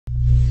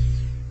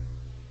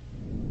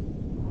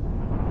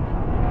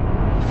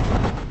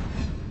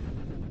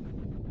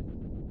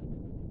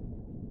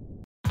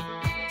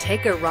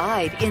Take a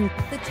ride in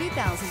the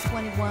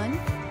 2021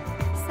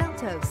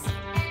 Seltos.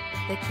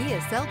 The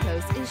Kia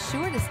Seltos is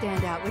sure to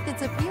stand out with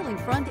its appealing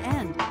front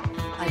end.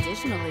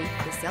 Additionally,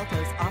 the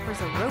Seltos offers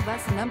a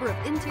robust number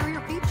of interior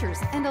features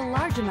and a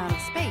large amount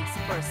of space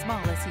for a small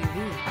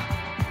SUV.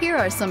 Here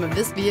are some of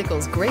this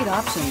vehicle's great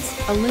options: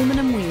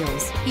 aluminum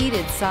wheels,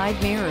 heated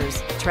side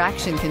mirrors,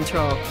 traction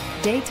control,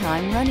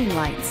 daytime running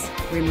lights,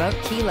 remote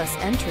keyless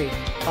entry,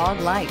 fog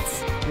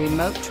lights,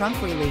 remote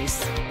trunk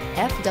release,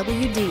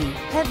 FWD,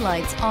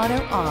 headlights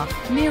auto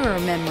off, mirror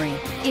memory.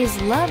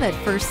 Is love at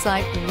first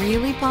sight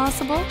really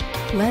possible?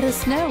 Let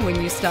us know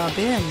when you stop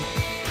in.